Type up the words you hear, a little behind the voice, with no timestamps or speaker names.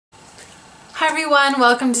Hi everyone,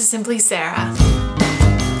 welcome to Simply Sarah.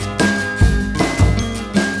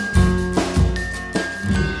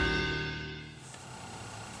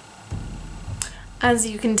 As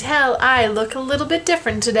you can tell, I look a little bit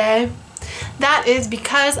different today. That is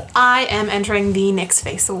because I am entering the NYX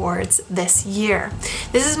Face Awards this year.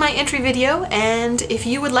 This is my entry video, and if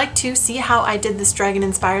you would like to see how I did this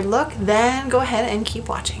dragon-inspired look, then go ahead and keep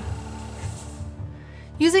watching.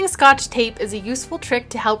 Using Scotch tape is a useful trick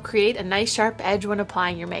to help create a nice sharp edge when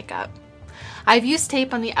applying your makeup. I've used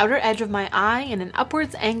tape on the outer edge of my eye in an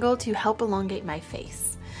upwards angle to help elongate my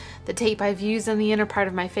face. The tape I've used on the inner part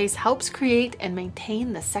of my face helps create and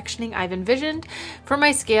maintain the sectioning I've envisioned for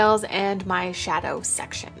my scales and my shadow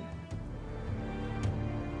section.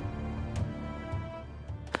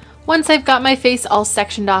 Once I've got my face all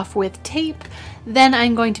sectioned off with tape, then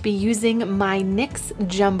I'm going to be using my NYX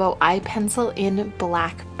Jumbo Eye Pencil in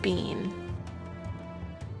Black Bean.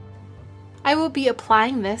 I will be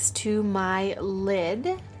applying this to my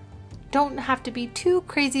lid. Don't have to be too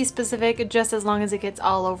crazy specific, just as long as it gets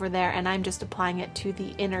all over there, and I'm just applying it to the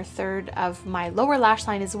inner third of my lower lash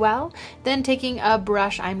line as well. Then taking a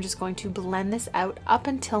brush, I'm just going to blend this out up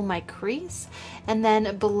until my crease, and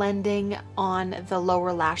then blending on the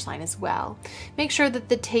lower lash line as well. Make sure that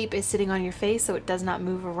the tape is sitting on your face so it does not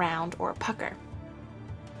move around or pucker.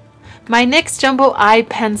 My NYX Jumbo Eye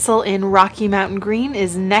Pencil in Rocky Mountain Green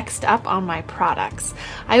is next up on my products.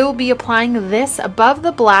 I will be applying this above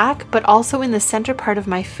the black, but also in the center part of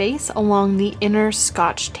my face along the inner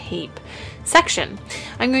Scotch tape section.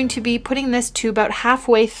 I'm going to be putting this to about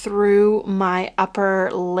halfway through my upper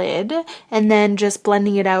lid and then just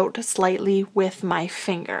blending it out slightly with my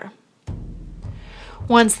finger.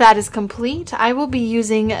 Once that is complete, I will be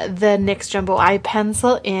using the NYX Jumbo Eye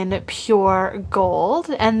Pencil in Pure Gold,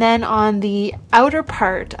 and then on the outer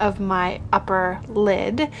part of my upper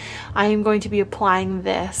lid, I am going to be applying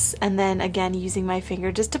this, and then again using my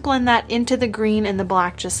finger just to blend that into the green and the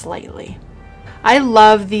black just slightly. I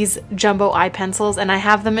love these jumbo eye pencils, and I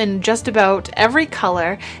have them in just about every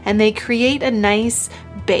color, and they create a nice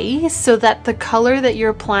base so that the color that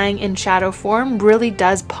you're applying in shadow form really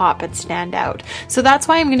does pop and stand out. So that's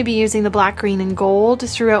why I'm going to be using the black, green, and gold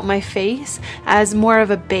throughout my face as more of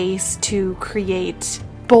a base to create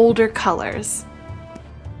bolder colors.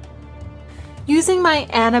 Using my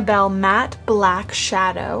Annabelle Matte Black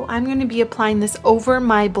Shadow, I'm going to be applying this over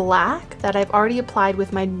my black that I've already applied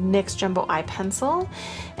with my NYX Jumbo Eye Pencil,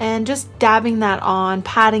 and just dabbing that on,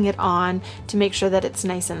 patting it on to make sure that it's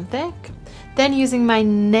nice and thick. Then using my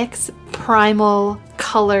NYX Primal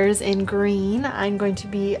colors in green, I'm going to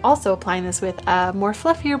be also applying this with a more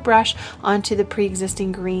fluffier brush onto the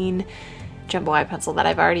pre-existing green Jumbo Eye Pencil that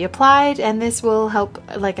I've already applied, and this will help,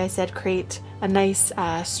 like I said, create a nice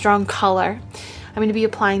strong color. I'm going to be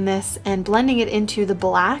applying this and blending it into the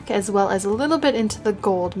black as well as a little bit into the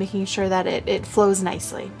gold, making sure that it flows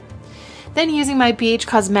nicely. Then using my BH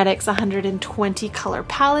Cosmetics 120 color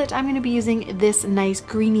palette, I'm going to be using this nice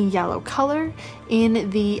greeny yellow color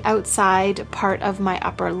in the outside part of my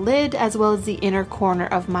upper lid as well as the inner corner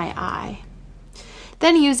of my eye.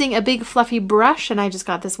 Then using a big fluffy brush, and I just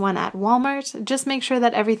got this one at Walmart, just make sure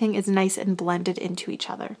that everything is nice and blended into each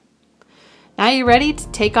other. Now you're ready to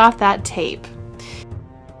take off that tape.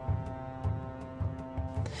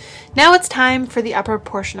 Now it's time for the upper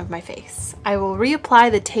portion of my face. I will reapply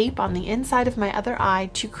the tape on the inside of my other eye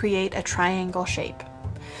to create a triangle shape.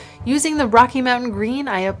 Using the Rocky Mountain Green,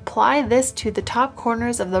 I apply this to the top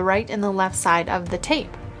corners of the right and the left side of the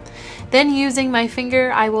tape. Then using my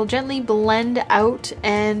finger, I will gently blend out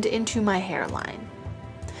and into my hairline.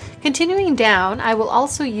 Continuing down, I will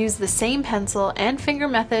also use the same pencil and finger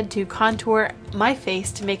method to contour my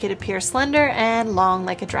face to make it appear slender and long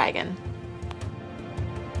like a dragon.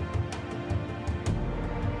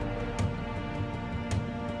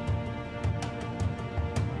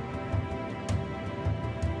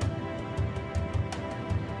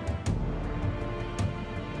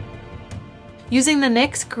 Using the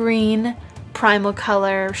NYX Green Primal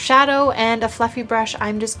Color Shadow and a fluffy brush,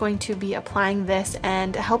 I'm just going to be applying this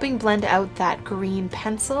and helping blend out that green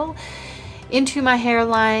pencil into my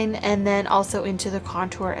hairline and then also into the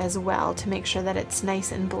contour as well to make sure that it's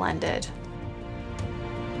nice and blended.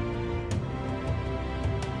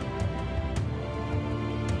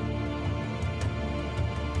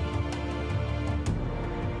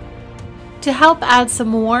 To help add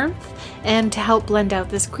some warmth and to help blend out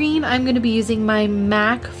this green, I'm going to be using my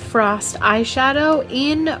MAC Frost eyeshadow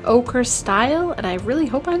in Ochre Style, and I really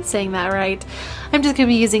hope I'm saying that right. I'm just going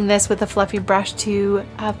to be using this with a fluffy brush to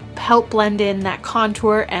help blend in that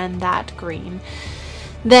contour and that green.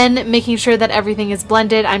 Then making sure that everything is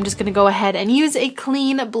blended, I'm just going to go ahead and use a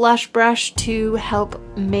clean blush brush to help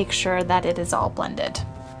make sure that it is all blended.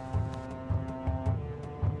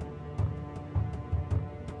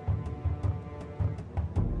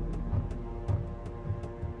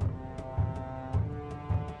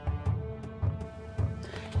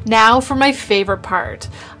 Now for my favorite part.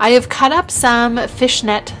 I have cut up some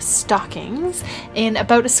fishnet stockings in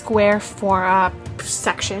about a square for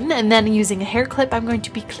section, and then using a hair clip I'm going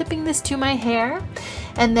to be clipping this to my hair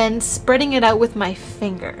and then spreading it out with my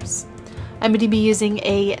fingers. I'm going to be using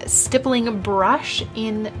a stippling brush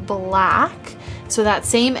in black, so that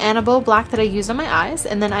same Annabelle black that I used on my eyes,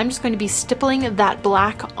 and then I'm just going to be stippling that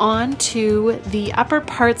black onto the upper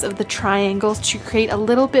parts of the triangles to create a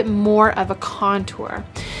little bit more of a contour.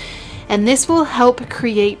 And this will help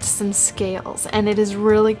create some scales, and it is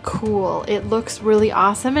really cool. It looks really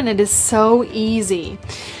awesome, and it is so easy.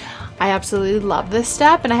 I absolutely love this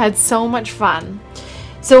step, and I had so much fun.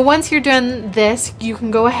 So once you're done this, you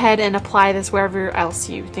can go ahead and apply this wherever else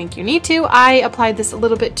you think you need to. I applied this a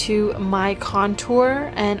little bit to my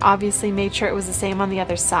contour and obviously made sure it was the same on the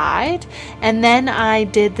other side. And then I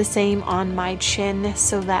did the same on my chin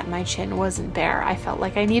so that my chin wasn't bare. I felt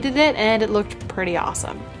like I needed it, and it looked pretty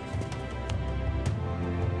awesome.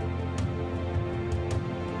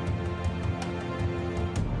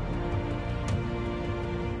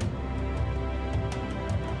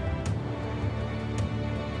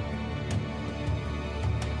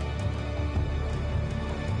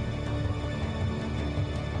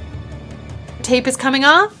 Tape is coming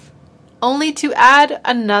off, only to add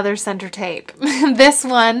another center tape. This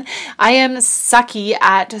one, I am sucky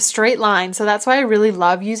at straight lines, so that's why I really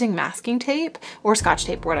love using masking tape or scotch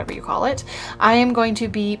tape, whatever you call it. I am going to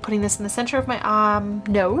be putting this in the center of my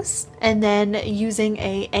nose and then using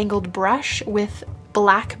a angled brush with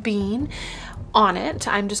black bean on it.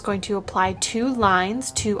 I'm just going to apply 2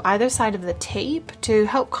 lines to either side of the tape to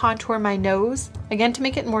help contour my nose, again to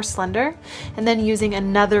make it more slender, and then using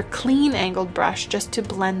another clean angled brush just to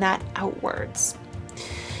blend that outwards.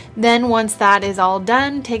 Then once that is all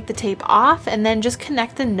done, take the tape off and then just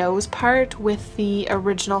connect the nose part with the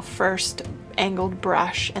original first angled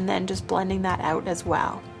brush, and then just blending that out as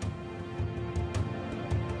well.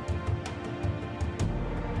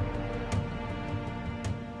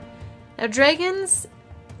 Now dragons'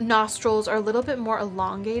 nostrils are a little bit more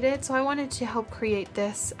elongated, so I wanted to help create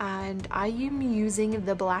this, and I am using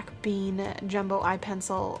the Black Bean Jumbo Eye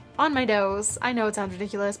Pencil on my nose. I know it sounds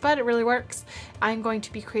ridiculous, but it really works. I'm going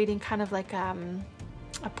to be creating kind of like a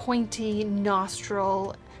pointy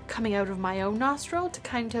nostril coming out of my own nostril to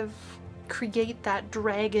kind of create that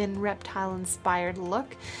dragon reptile inspired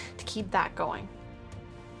look to keep that going.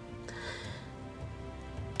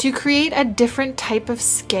 To create a different type of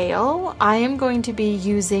scale, I am going to be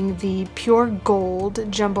using the Pure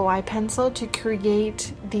Gold Jumbo Eye Pencil to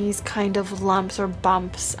create these kind of lumps or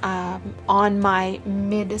bumps on my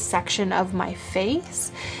midsection of my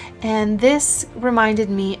face. And this reminded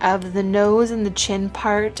me of the nose and the chin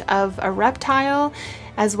part of a reptile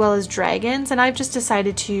as well as dragons, and I've just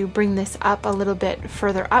decided to bring this up a little bit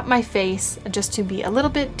further up my face just to be a little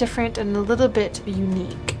bit different and a little bit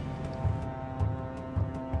unique.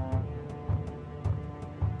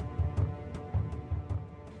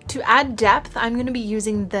 To add depth, I'm going to be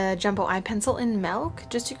using the Jumbo Eye Pencil in Milk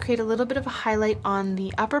just to create a little bit of a highlight on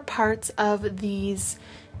the upper parts of these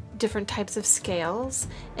different types of scales,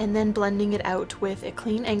 and then blending it out with a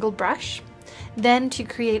clean angled brush. Then to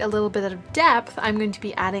create a little bit of depth, I'm going to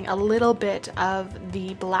be adding a little bit of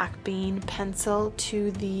the Black Bean pencil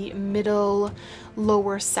to the middle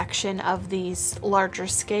lower section of these larger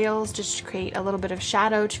scales just to create a little bit of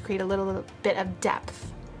shadow, to create a little bit of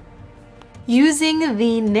depth. Using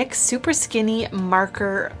the NYX Super Skinny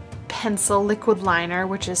Marker Pencil Liquid Liner,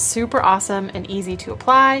 which is super awesome and easy to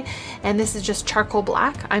apply, and this is just charcoal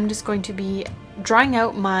black, I'm just going to be drawing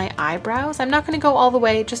out my eyebrows. I'm not going to go all the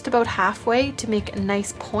way, just about halfway to make a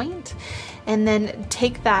nice point, and then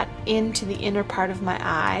take that into the inner part of my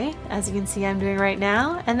eye, as you can see I'm doing right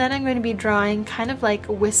now, and then I'm going to be drawing kind of like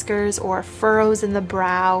whiskers or furrows in the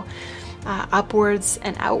brow, upwards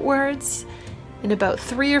and outwards, in about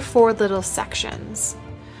 3 or 4 little sections.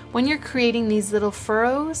 When you're creating these little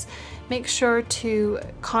furrows, make sure to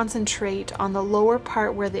concentrate on the lower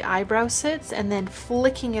part where the eyebrow sits and then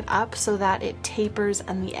flicking it up so that it tapers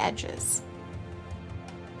on the edges.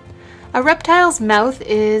 A reptile's mouth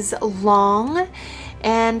is long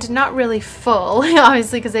and not really full,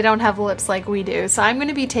 obviously, because they don't have lips like we do. So I'm going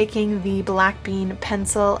to be taking the black bean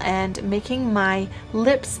pencil and making my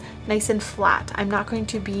lips nice and flat. I'm not going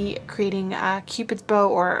to be creating a cupid's bow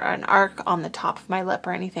or an arc on the top of my lip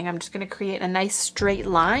or anything. I'm just going to create a nice straight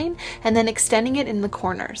line and then extending it in the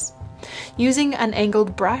corners. Using an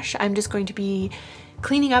angled brush, I'm just going to be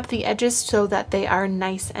cleaning up the edges so that they are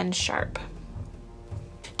nice and sharp.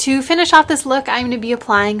 To finish off this look, I'm going to be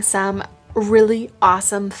applying some really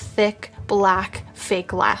awesome thick black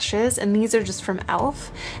fake lashes, and these are just from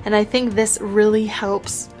e.l.f. and I think this really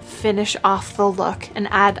helps finish off the look and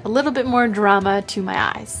add a little bit more drama to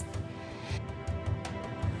my eyes.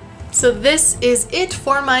 So this is it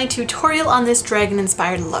for my tutorial on this dragon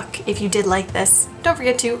inspired look. If you did like this, don't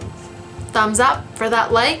forget to thumbs up for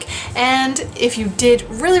that like, and if you did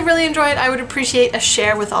really enjoy it, I would appreciate a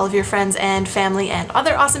share with all of your friends and family and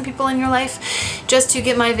other awesome people in your life, just to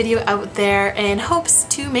get my video out there in hopes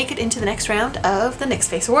to make it into the next round of the NYX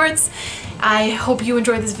Face Awards. I hope you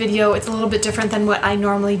enjoyed this video. It's a little bit different than what I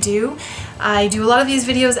normally do. I do a lot of these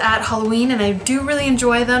videos at Halloween and I do really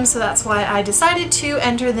enjoy them, so that's why I decided to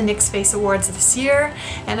enter the NYX Face Awards this year,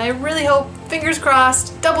 and I really hope, fingers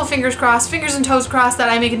crossed, double fingers crossed, fingers and toes crossed, that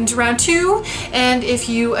I make it into round 2, and if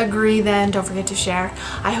you agree, then don't forget to share.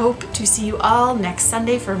 I hope to see you all next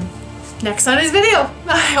Sunday for next Sunday's video.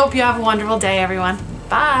 I hope you have a wonderful day, everyone.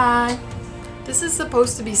 Bye! This is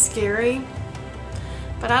supposed to be scary,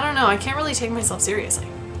 but I don't know, I can't really take myself seriously.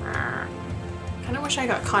 I kinda wish I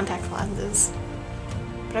got contact lenses,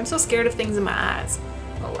 but I'm so scared of things in my eyes.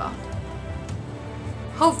 Oh well.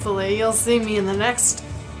 Hopefully you'll see me in the next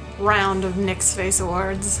round of NYX Face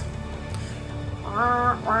Awards.